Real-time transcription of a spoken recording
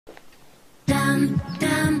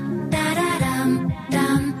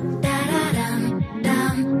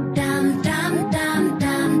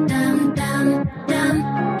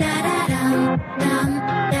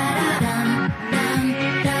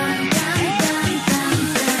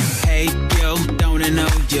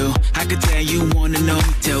could tell you wanna know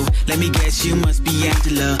me too. Let me guess, you must be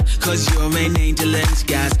Angela, cause you're an angel in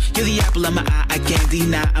disguise. You're the apple of my eye, I can't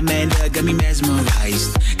deny. Amanda got me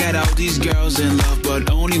mesmerized. Got all these girls in love,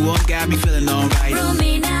 but only one got me feeling alright.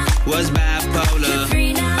 Romina was bipolar,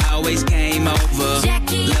 Katrina always came over.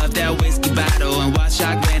 Jackie Loved that whiskey bottle and watched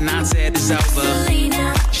shock when I said it's over.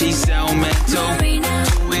 Selena She's so mental, Marina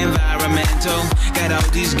too environmental. Got all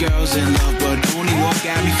these girls in love, but only one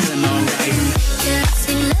got me feeling alright. Girls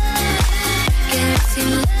in love, girls in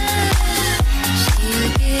love. She'll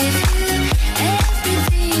give you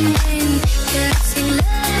everything. And girls in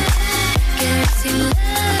love, girls in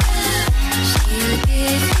love. She'll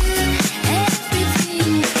give you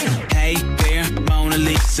everything. Hey there, Mona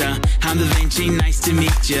Lisa, I'm Da Vinci, nice to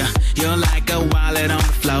meet ya. You're like a wallet on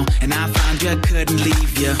the floor, and I found you, couldn't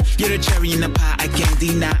leave ya. You're the cherry in the pie, I can't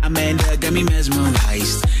deny. Amanda got me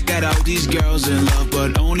mesmerized. Got all these girls in love,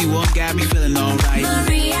 but only one got me feeling alright.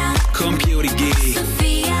 Maria, Computer geek,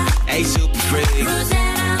 Sophia, a super freak,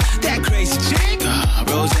 Rosanna, that crazy chick.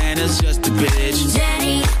 Rosanna's just a bitch,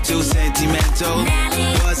 Jenny, too sentimental,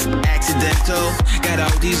 Nelly, was accidental. Got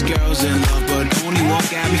all these girls in love, but only one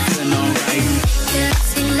got me feeling alright.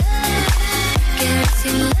 girls in love, girls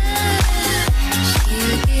in love.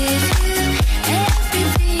 She'll give you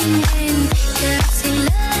everything. And girls in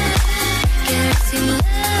love, girls in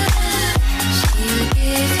love. She'll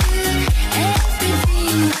give you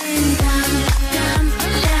everything. And dum dum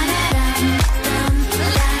da da dum dum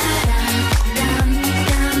da da dum dum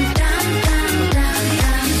dum dum dum dum da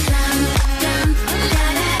da dum dum da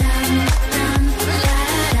da dum dum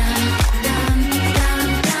dum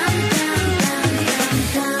dum dum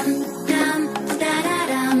dum dum da da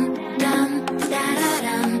dum.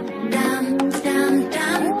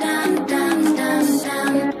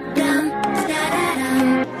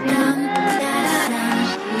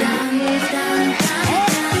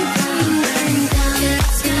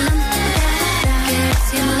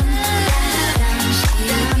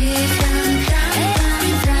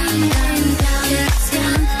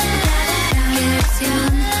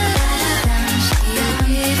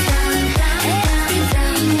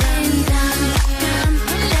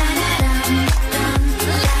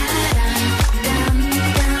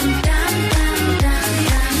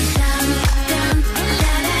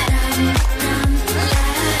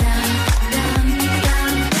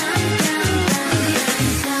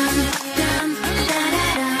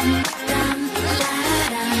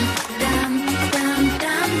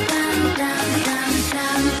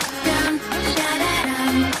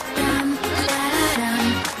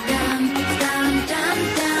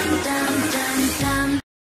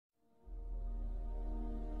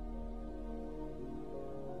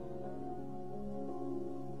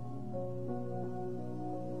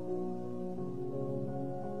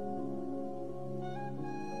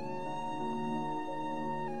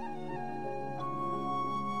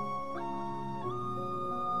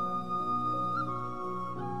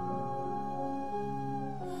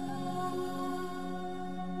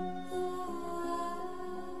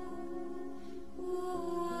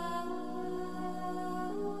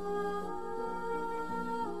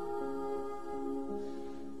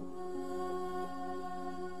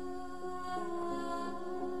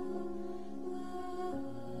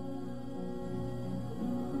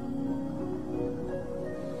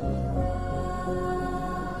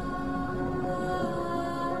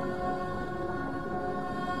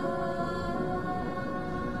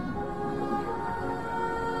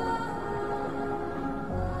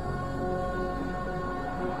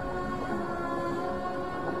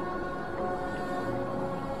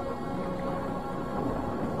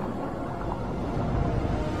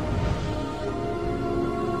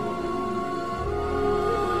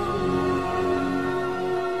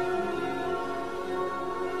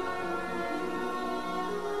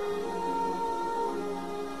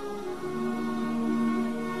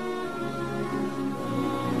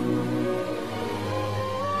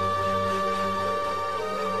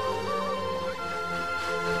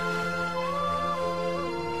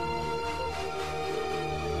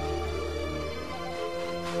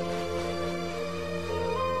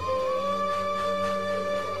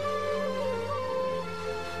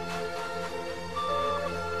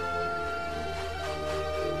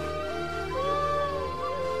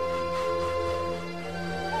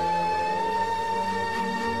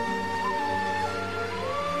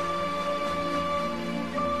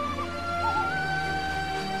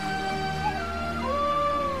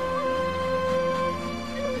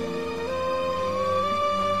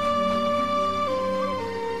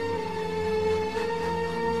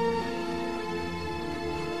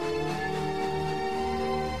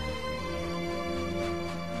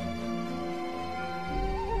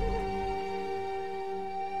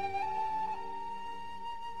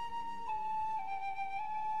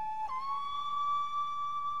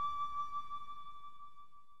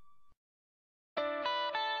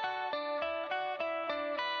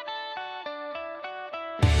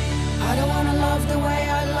 love the way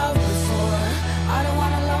I loved before. I don't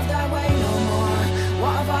wanna love that way no more.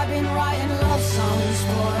 What have I been writing love songs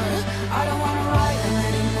for? I don't wanna write them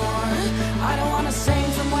anymore. I don't wanna sing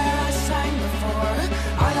from where I sang before.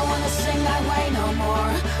 I don't wanna sing that way no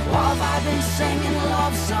more. What have I been singing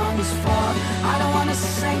love songs for? I don't wanna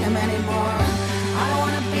sing them anymore. I don't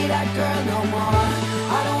wanna be that girl no more.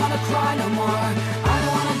 I don't wanna cry no more. I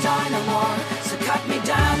don't wanna die no more. So cut me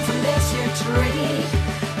down from this here tree.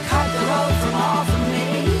 Cut the road from off of me.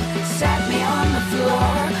 Set me on the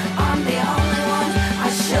floor. I'm the only one I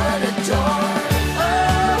should adore.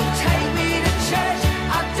 Oh, take me to church.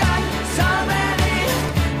 I've done so many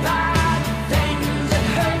bad things that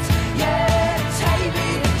hurt. Yeah, take me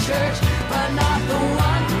to church, but not the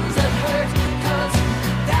ones that hurt. 'Cause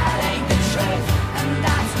that ain't the truth, and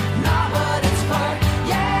that's not what it's for.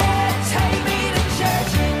 Yeah, take me to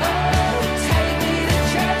church. Oh, take me to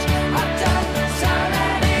church. I've done so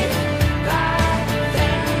many bad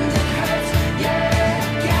things that hurt. Yeah,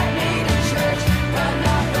 get me to church, but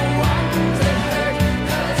not the ones that hurt.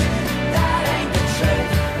 'Cause that ain't the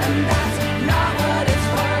truth, and that's not what it's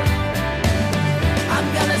for. I'm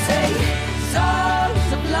gonna sing songs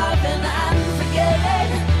of loving and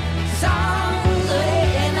forgiving, songs of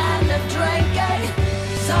eating and of drinking,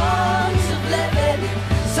 songs of living,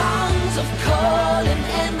 songs of calling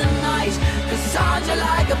in the night. 'Cause songs are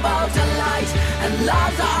like a bolt of light, and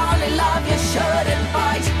love's the only love you should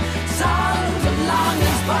invite. Songs of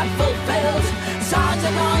longings but fulfilled, songs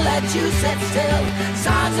that won't let you sit still,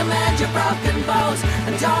 songs that mend your broken bones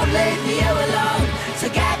and don't leave you alone. So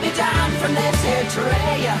get me down from this here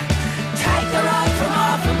tree. Take the road from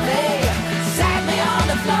off